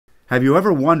Have you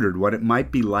ever wondered what it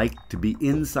might be like to be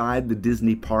inside the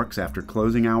Disney parks after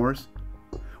closing hours?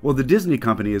 Well, the Disney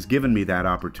company has given me that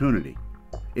opportunity.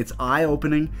 It's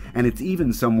eye-opening, and it's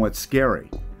even somewhat scary.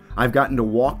 I've gotten to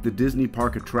walk the Disney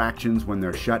park attractions when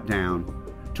they're shut down,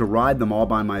 to ride them all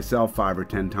by myself 5 or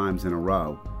 10 times in a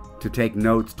row, to take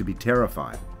notes, to be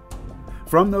terrified.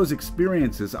 From those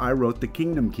experiences, I wrote the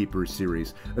Kingdom Keepers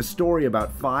series, a story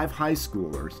about 5 high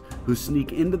schoolers who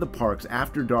sneak into the parks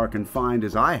after dark and find,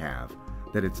 as I have,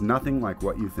 that it's nothing like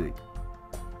what you think.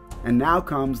 And now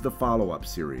comes the follow-up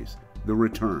series, The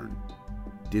Return,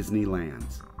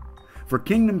 Disneylands. For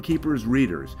Kingdom Keepers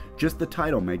readers, just the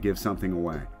title may give something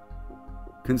away.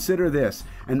 Consider this: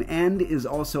 an end is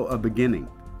also a beginning.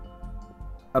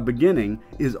 A beginning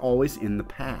is always in the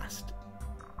past.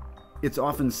 It's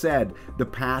often said, the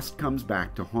past comes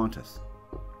back to haunt us.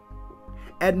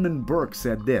 Edmund Burke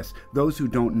said this: those who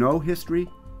don't know history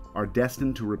are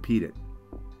destined to repeat it.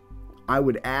 I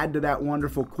would add to that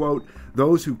wonderful quote,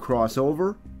 those who cross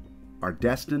over are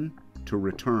destined to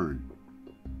return.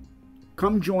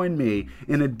 Come join me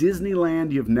in a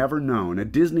Disneyland you've never known, a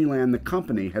Disneyland the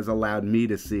company has allowed me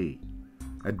to see,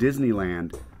 a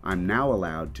Disneyland I'm now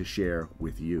allowed to share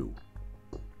with you.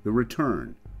 The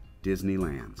Return,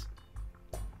 Disneylands.